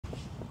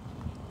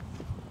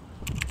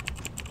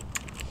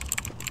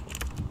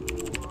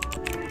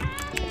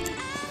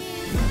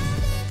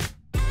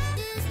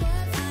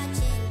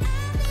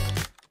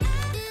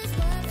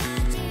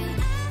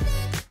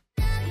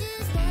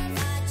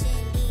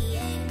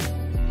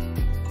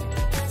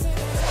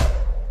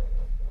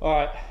All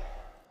right,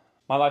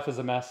 my life is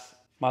a mess.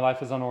 My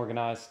life is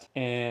unorganized,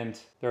 and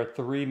there are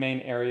three main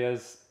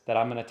areas that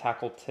I'm gonna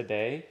tackle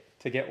today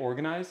to get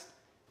organized,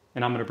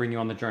 and I'm gonna bring you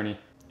on the journey.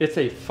 It's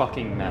a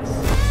fucking mess.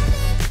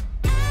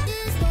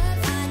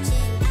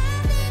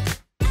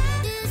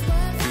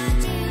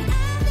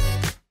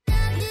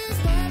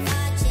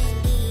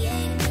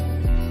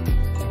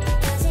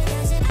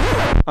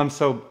 I'm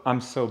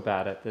so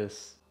bad at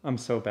this. I'm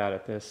so bad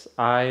at this.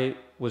 I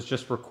was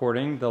just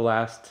recording the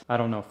last, I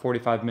don't know,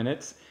 45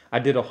 minutes. I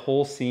did a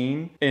whole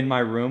scene in my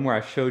room where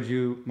I showed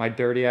you my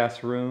dirty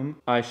ass room.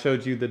 I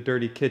showed you the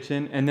dirty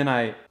kitchen, and then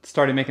I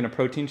started making a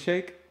protein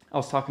shake. I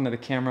was talking to the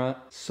camera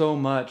so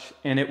much,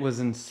 and it was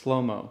in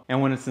slow-mo.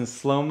 And when it's in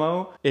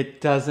slow-mo,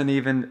 it doesn't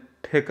even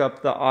pick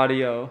up the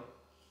audio.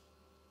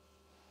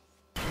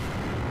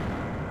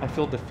 I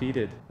feel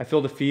defeated. I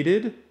feel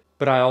defeated,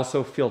 but I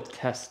also feel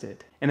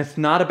tested. And it's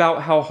not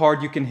about how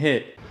hard you can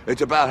hit.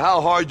 It's about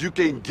how hard you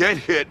can get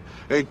hit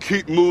and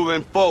keep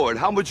moving forward.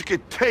 How much you can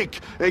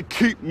take and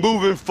keep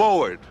moving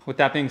forward. With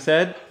that being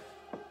said,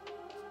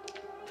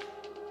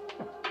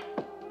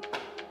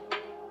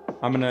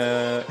 I'm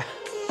gonna...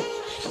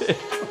 Shit.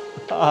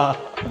 I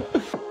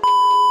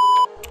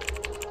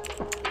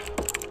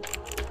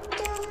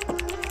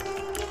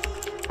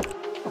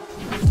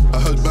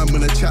heard man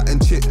when I chat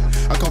and chit.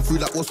 I come through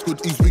like what's good,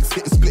 these wigs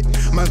getting split.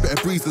 Man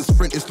better breeze than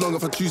sprint, it's long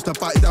if I choose to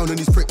bite down on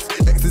these pricks.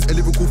 X is a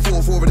lyrical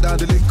 4-4 and down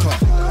the link car.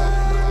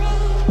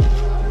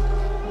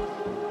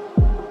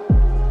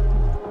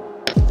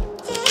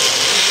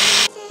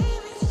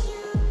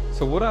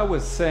 So what I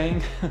was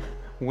saying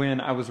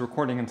when I was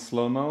recording in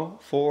slow-mo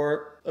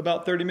for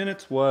about 30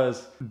 minutes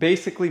was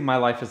basically my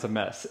life is a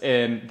mess,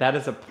 and that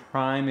is a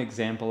prime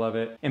example of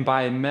it. And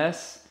by a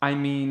mess, I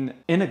mean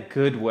in a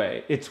good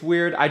way. It's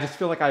weird, I just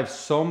feel like I have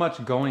so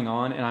much going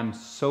on and I'm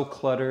so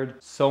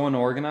cluttered, so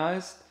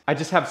unorganized. I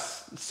just have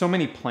so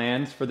many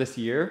plans for this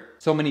year,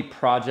 so many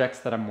projects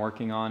that I'm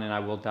working on, and I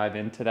will dive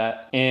into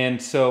that.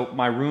 And so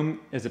my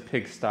room is a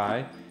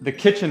pigsty. The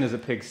kitchen is a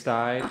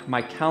pigsty.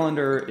 My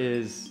calendar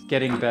is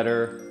getting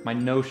better. My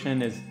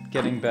Notion is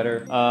getting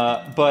better.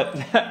 But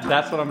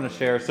that's what I'm gonna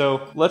share.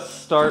 So let's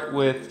start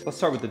with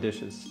the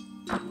dishes.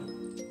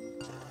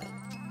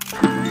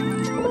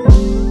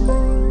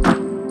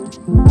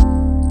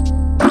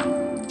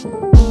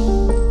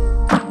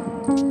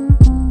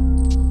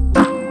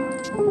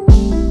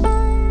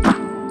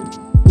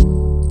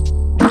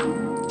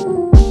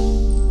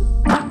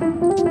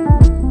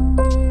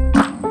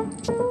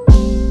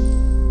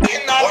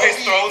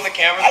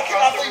 I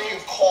cannot believe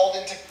you've called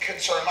into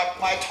concern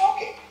my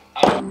talking.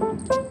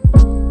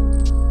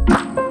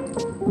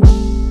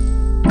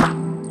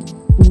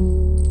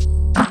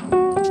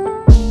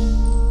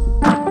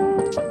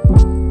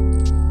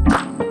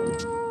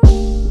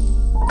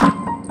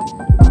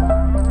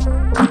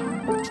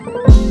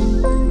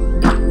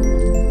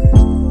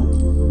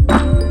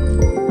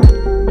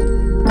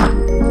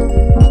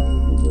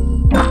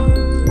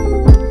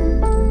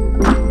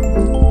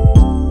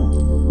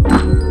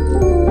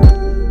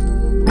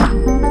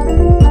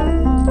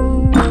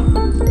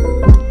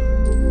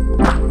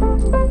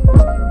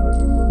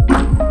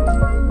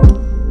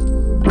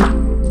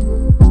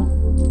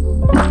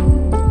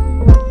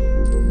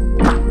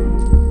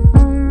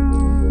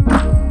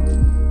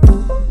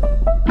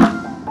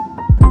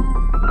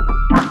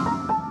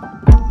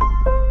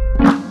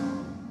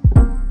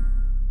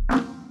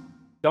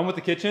 Done with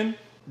the kitchen,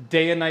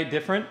 day and night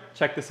different.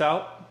 Check this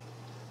out.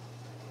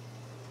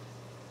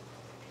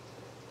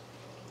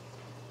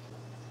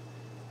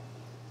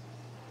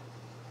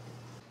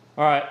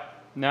 All right,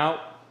 now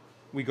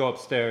we go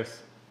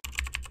upstairs.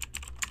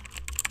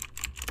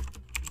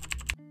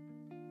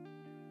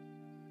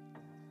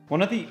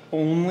 One of the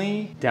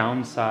only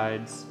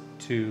downsides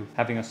to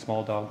having a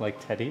small dog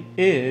like Teddy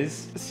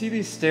is, see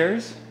these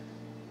stairs?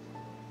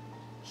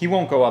 He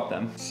won't go up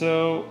them.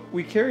 So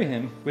we carry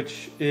him,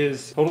 which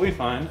is totally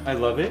fine. I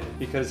love it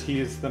because he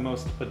is the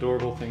most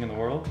adorable thing in the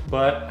world,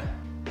 but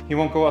he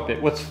won't go up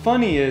it. What's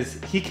funny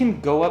is he can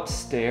go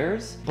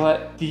upstairs,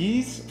 but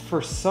these,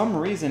 for some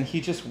reason, he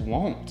just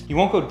won't. He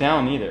won't go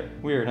down either.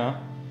 Weird, huh?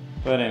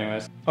 But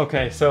anyways.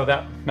 Okay, so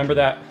remember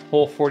that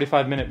whole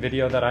 45-minute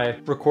video that I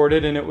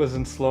recorded and it was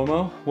in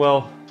slow-mo?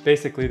 Well,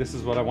 basically this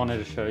is what I wanted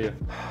to show you.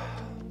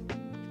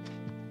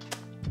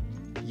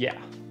 Yeah.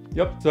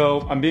 Yep,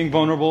 so I'm being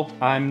vulnerable.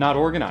 I'm not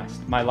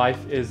organized. My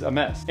life is a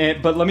mess.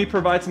 But let me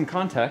provide some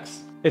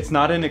context. It's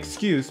not an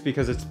excuse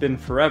because it's been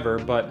forever,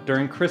 but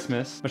during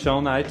Christmas, Michelle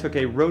and I took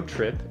a road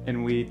trip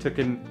and we did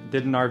an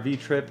RV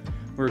trip.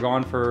 We were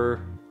gone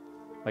for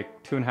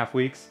like 2.5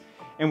 weeks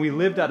and we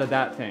lived out of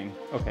that thing.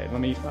 Okay,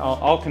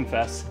 I'll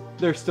confess.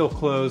 There's still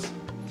clothes.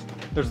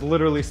 There's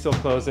literally still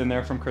clothes in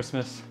there from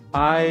Christmas.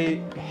 I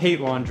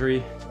hate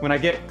laundry. When I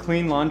get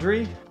clean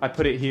laundry, I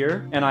put it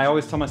here, and I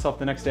always tell myself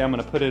the next day I'm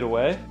gonna put it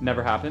away.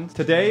 Never happens.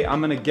 Today,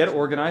 I'm gonna get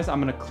organized. I'm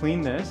gonna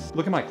clean this.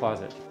 Look at my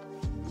closet.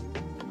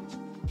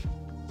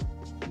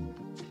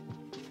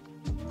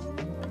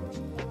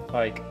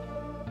 Like,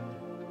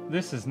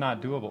 this is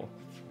not doable.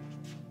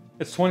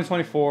 It's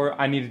 2024,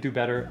 I need to do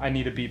better, I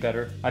need to be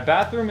better. My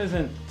bathroom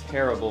isn't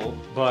terrible,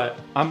 but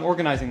I'm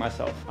organizing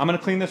myself. I'm gonna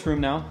clean this room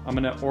now, I'm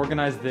gonna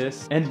organize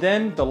this, and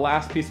then the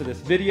last piece of this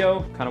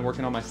video, kind of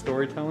working on my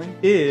storytelling,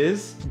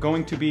 is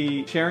going to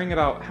be sharing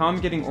about how I'm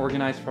getting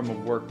organized from a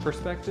work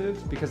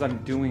perspective because I'm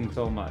doing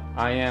so much.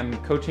 I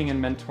am coaching and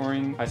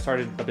mentoring. I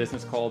started a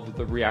business called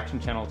the Reaction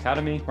Channel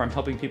Academy where I'm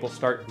helping people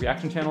start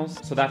reaction channels.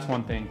 So that's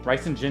one thing.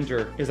 Rice and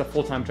Ginger is a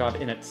full-time job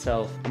in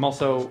itself. I'm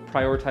also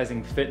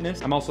prioritizing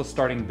fitness. I'm also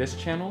starting this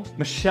channel.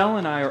 Michelle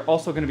and I are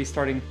also gonna be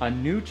starting a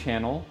new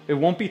channel. It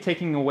won't be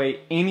taking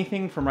away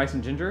anything from Rice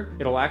and Ginger.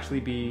 It'll actually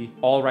be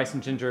all Rice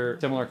and Ginger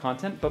similar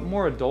content, but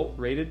more adult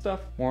rated stuff.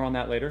 More on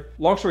that later.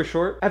 Long story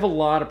short, I have a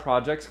lot of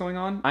projects going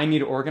on. I need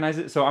to organize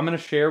it. So I'm gonna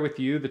share with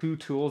you the 2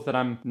 tools that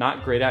I'm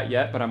not great at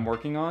yet, but I'm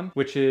working on,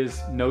 which is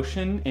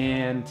Notion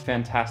and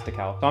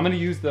Fantastical. So I'm gonna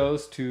use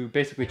those to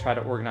basically try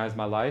to organize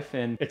my life,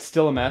 and it's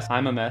still a mess.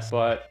 I'm a mess,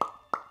 but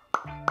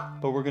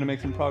we're gonna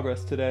make some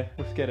progress today.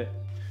 Let's get it.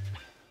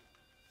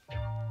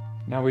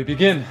 Now we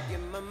begin.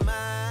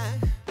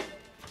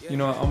 You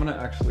know what, I'm gonna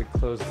actually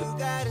close this.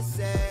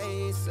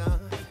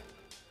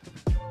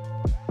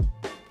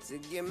 To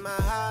get my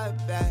heart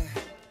back,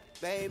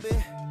 baby,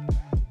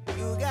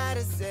 you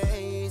gotta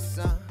say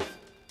something.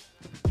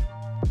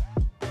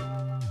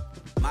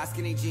 My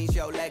skinny jeans,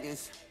 your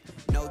leggings,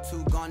 no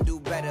two gon' do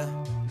better.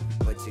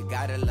 But you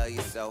gotta love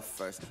yourself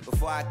first.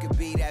 Before I could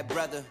be that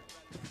brother,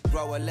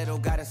 grow a little,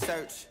 gotta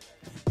search.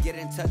 Get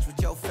in touch with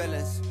your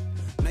feelings.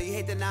 Know you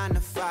hate the 9 to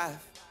 5.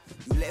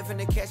 You live in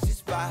the catch this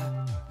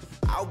spot.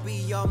 I'll be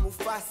your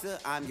Mufasa,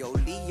 I'm your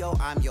Leo,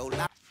 I'm your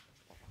lion.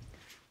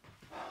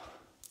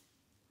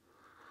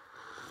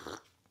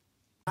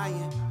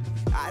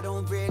 I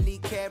don't really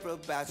care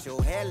about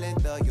your hair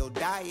length or your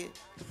diet.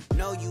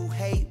 No, you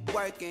hate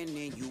working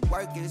and you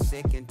working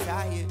sick and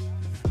tired.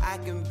 I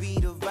can be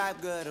the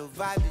vibe, girl, the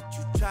vibe that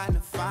you trying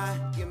to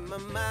find. In my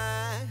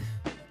mind,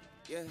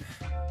 yeah.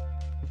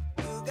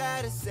 You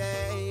gotta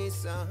say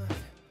something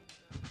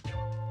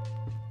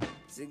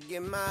to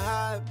get my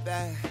heart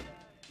back,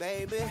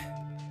 baby.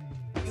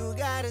 You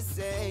gotta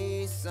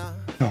say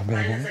something. No, me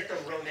amor.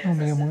 No,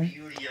 me amor.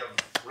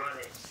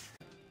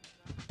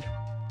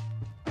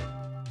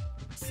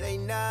 Say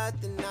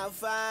nothing, I'll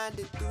find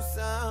it through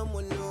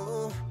someone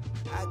new.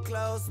 I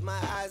close my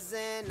eyes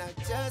and I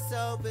just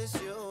hope it's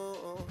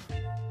you.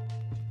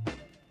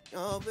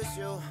 Hope it's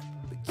you,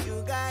 but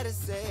you gotta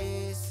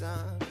say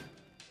something.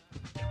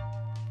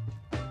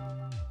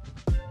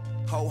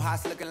 Whole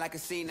house looking like a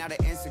scene out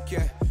of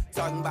Insecure.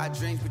 Talking about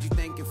dreams, but you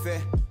think it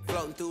fit.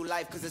 Floating through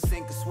life cause it's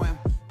sink or swim.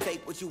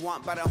 Take what you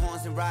want by the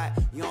horns and ride.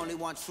 You only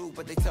want truth,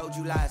 but they told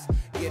you lies.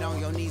 Get on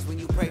your knees when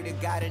you pray to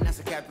God, and that's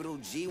a capital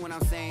G when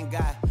I'm saying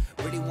God.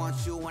 Really want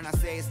you when I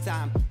say it's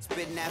time.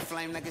 Spitting that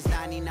flame like it's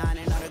 99.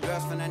 And all the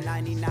girls from the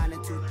 99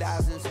 and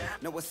 2000s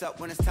know what's up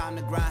when it's time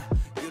to grind.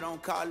 You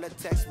don't call or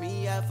text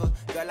me ever.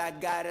 Girl, I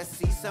gotta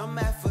see some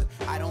effort.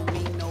 I don't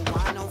mean no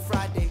wine on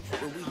Friday,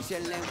 but we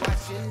chillin'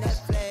 watching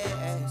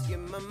Netflix. Get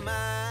my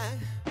mind,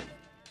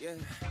 yeah.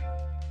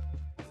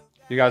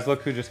 You guys,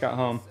 look who just got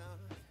home.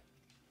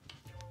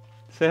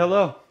 Say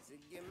hello.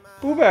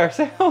 Boo Bear,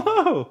 say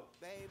hello.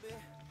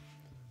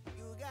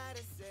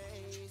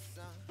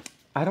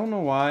 I don't know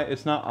why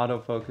it's not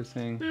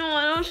auto-focusing. No,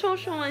 I don't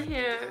show my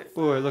hair.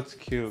 Oh, it looks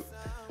cute.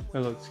 It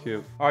looks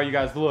cute. All right, you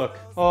guys, look.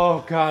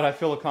 Oh God, I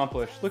feel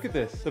accomplished. Look at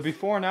this. The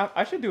before and after.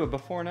 I should do a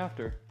before and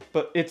after.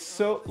 But it's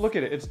so, look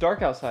at it. It's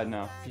dark outside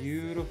now.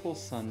 Beautiful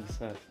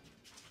sunset.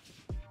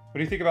 What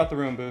do you think about the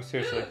room, Boo?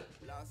 Seriously. Dude,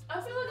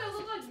 I feel like I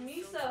look like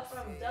Misa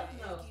from Death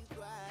Note.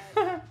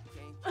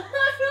 I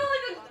feel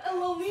like a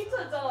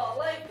Lolita doll.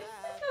 Like,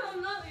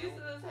 I'm not used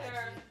to this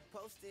hair.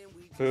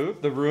 Boo,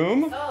 the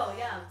room? Oh,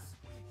 yeah.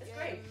 It's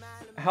great.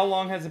 How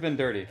long has it been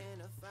dirty?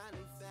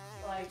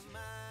 Like,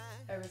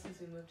 ever since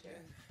we moved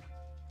here.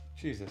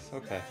 Jesus,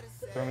 okay.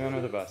 Throw me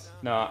under the bus.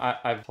 No,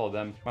 I've told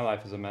them my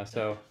life is a mess,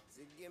 so.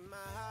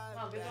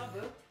 Wow, good job,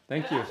 Boo.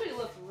 Thank you. It actually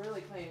looks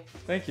really clean.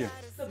 Thank you.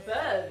 The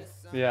bed.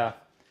 Yeah.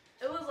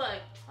 It was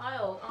like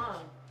piled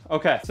on.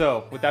 Okay,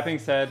 so with that being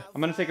said,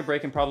 I'm gonna take a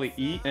break and probably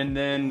eat, and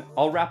then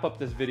I'll wrap up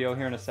this video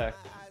here in a sec.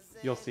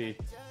 You'll see.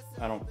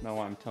 I don't know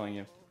why I'm telling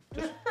you.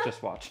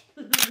 Just watch.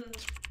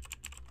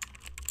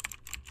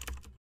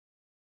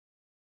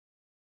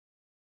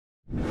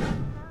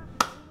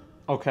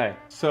 Okay,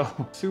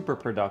 so super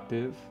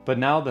productive, but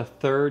now the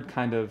third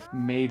kind of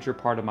major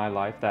part of my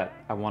life that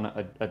I want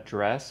to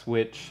address,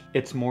 which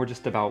it's more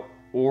just about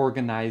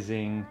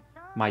organizing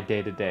my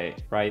day-to-day,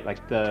 right?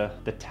 Like the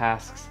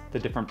tasks, the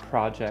different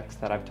projects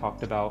that I've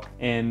talked about.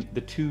 And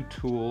the 2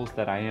 tools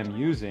that I am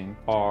using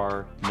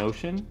are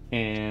Notion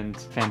and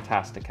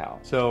Fantastical.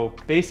 So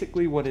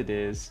basically what it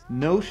is,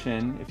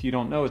 Notion, if you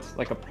don't know, it's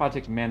like a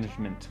project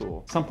management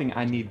tool, something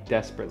I need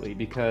desperately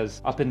because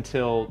up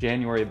until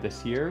January of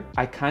this year,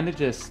 I kind of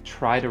just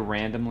try to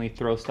randomly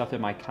throw stuff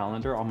in my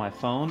calendar on my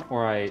phone,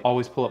 or I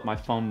always pull up my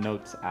phone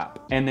notes app.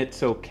 And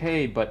it's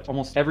okay, but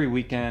almost every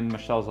weekend,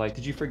 Michelle's like,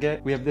 did you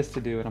forget? We have this to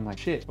do. And I'm like,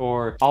 shit,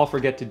 or I'll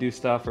forget to do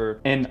stuff,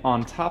 and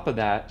on top of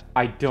that,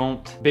 I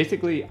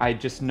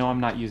just know I'm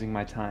not using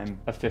my time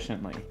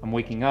efficiently. I'm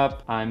waking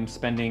up, I'm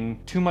spending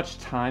too much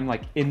time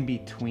like in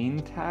between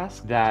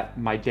tasks that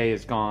my day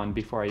is gone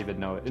before I even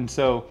know it. And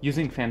so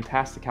using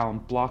Fantastical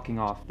and blocking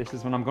off, this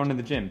is when I'm going to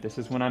the gym, this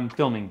is when I'm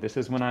filming, this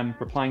is when I'm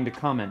replying to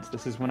comments,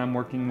 this is when I'm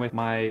working with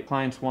my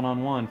clients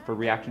one-on-one for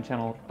Reaction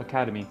Channel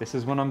Academy, this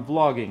is when I'm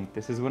vlogging,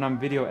 this is when I'm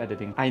video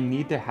editing. I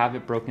need to have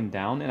it broken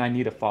down and I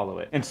need to follow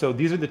it. And so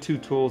these are the two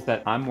tools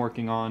that I'm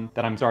working on,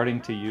 that I'm starting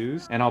to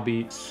use, and I'll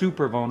be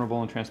super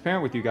vulnerable and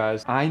transparent with you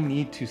guys. I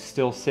need to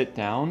still sit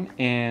down,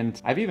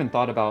 and I've even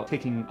thought about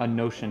taking a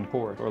Notion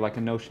course or like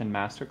a Notion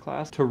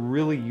masterclass to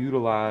really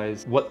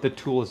utilize what the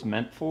tool is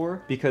meant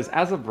for, because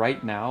as of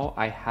right now,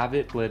 I have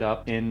it split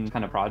up in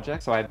kind of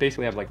projects. So I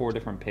basically have like 4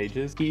 different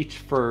pages, each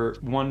for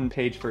 1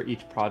 page for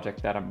each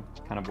project that I'm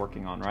kind of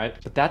working on, right?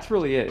 But that's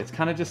really it. It's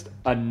kind of just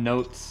a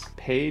notes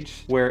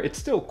page where it's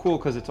still cool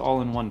because it's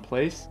all in one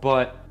place,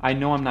 but I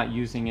know I'm not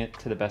using it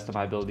to the best of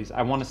my abilities.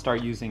 I want to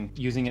start using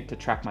it to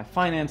track my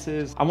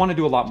finances. I want to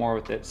do a lot more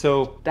with it.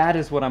 So that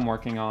is what I'm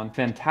working on.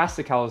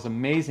 Fantastical is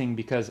amazing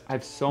because I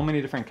have so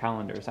many different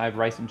calendars. I have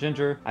Rice and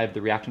Ginger, I have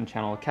the Reaction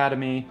Channel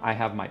Academy, I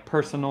have my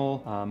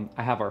personal,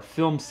 I have our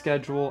film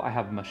schedule, I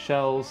have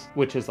Michelle's,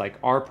 which is like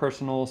our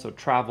personal, so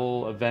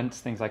travel, events,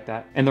 things like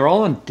that. And they're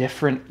all on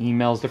different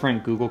emails,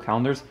 different Google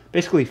calendars.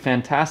 Basically,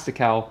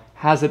 Fantastical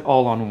has it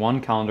all on one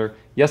calendar.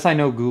 Yes, I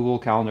know Google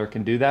Calendar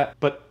can do that,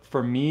 but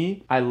for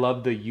me, I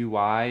love the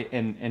UI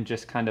and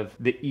just kind of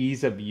the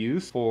ease of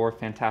use for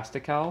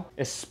Fantastical,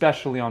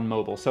 especially on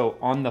mobile. So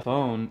on the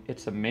phone,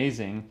 it's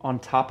amazing. On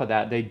top of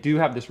that, they do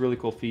have this really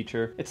cool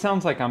feature. It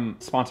sounds like I'm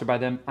sponsored by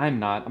them. I'm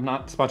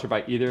not sponsored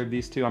by either of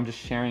these two. I'm just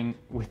sharing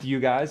with you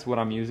guys what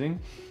I'm using.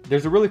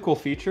 There's a really cool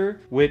feature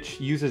which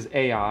uses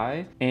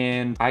AI,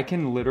 and I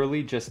can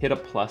literally just hit a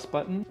plus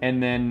button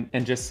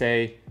and just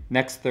say,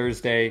 next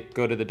Thursday,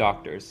 go to the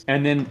doctor's,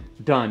 and then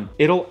done.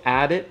 It'll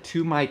add it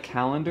to my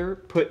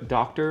calendar, put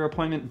doctor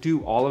appointment,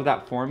 do all of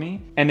that for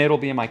me, and it'll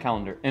be in my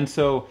calendar. And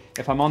so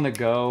if I'm on the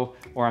go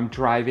or I'm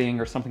driving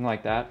or something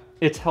like that,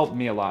 it's helped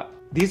me a lot.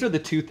 These are the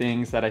 2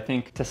 things that I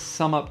think, to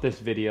sum up this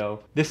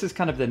video, this is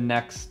kind of the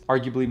next,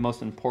 arguably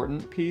most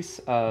important piece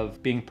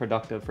of being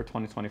productive for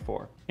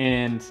 2024.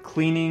 And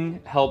cleaning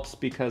helps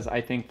because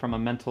I think from a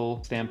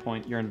mental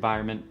standpoint, your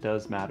environment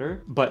does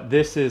matter. But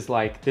this is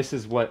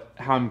how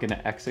I'm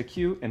gonna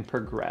execute and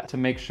progress to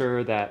make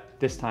sure that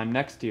this time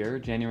next year,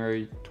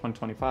 January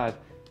 2025,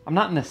 I'm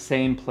not in the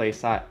same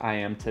place I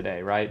am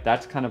today, right?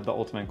 That's kind of the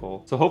ultimate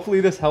goal. So hopefully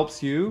this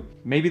helps you.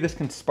 Maybe this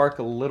can spark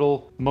a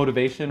little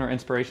motivation or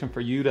inspiration for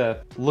you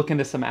to look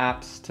into some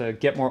apps, to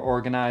get more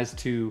organized,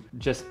 to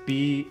just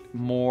be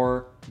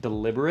more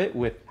deliberate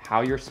with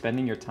how you're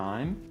spending your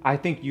time. I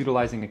think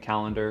utilizing a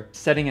calendar,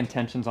 setting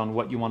intentions on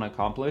what you want to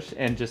accomplish,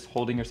 and just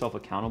holding yourself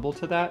accountable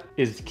to that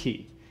is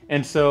key.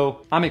 And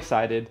so I'm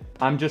excited.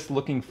 I'm just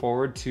looking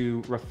forward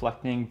to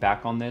reflecting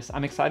back on this.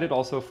 I'm excited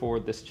also for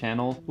this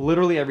channel.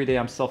 Literally every day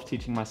I'm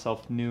self-teaching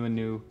myself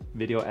new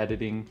video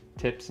editing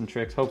tips and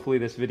tricks. Hopefully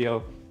this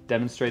video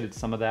demonstrated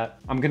some of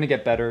that. I'm gonna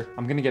get better.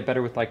 I'm gonna get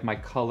better with like my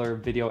color,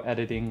 video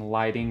editing,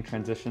 lighting,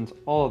 transitions,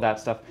 all of that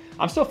stuff.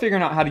 I'm still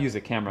figuring out how to use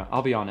a camera.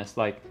 I'll be honest,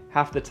 like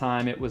half the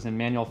time it was in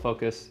manual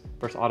focus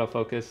versus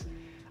autofocus.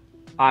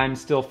 I'm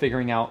still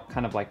figuring out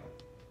kind of like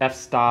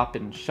f-stop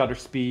and shutter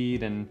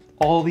speed and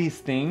all these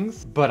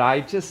things, but I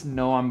just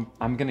know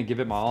I'm gonna give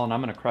it my all and I'm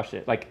gonna crush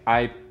it. Like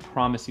I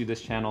promise you,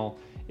 this channel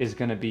is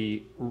gonna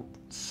be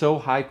so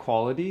high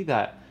quality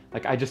that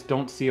like I just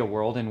don't see a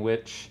world in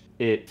which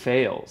it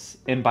fails.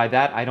 And by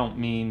that I don't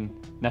mean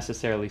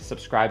necessarily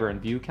subscriber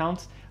and view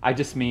counts. I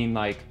just mean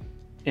like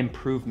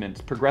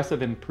improvements,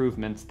 progressive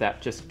improvements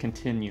that just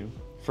continue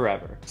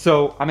forever.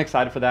 So I'm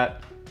excited for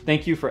that.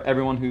 Thank you for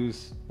everyone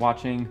who's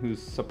watching, who's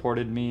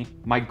supported me.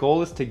 My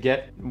goal is to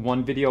get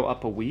 1 video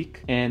up a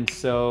week. And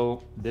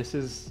so this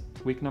is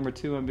week number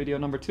 2 and video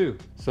number 2.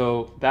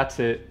 So that's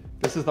it.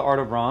 This is The Art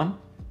of Ron,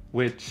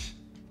 which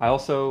I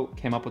also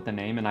came up with the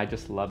name, and I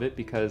just love it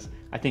because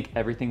I think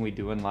everything we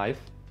do in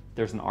life,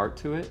 there's an art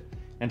to it.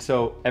 And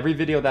so every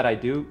video that I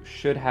do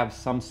should have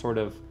some sort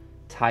of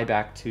tie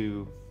back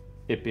to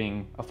it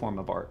being a form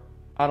of art.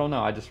 I don't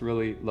know, I just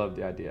really love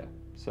the idea.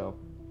 So,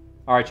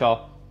 all right,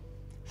 y'all.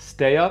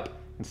 Stay up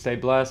and stay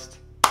blessed.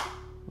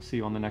 We'll see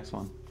you on the next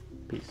one.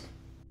 Peace.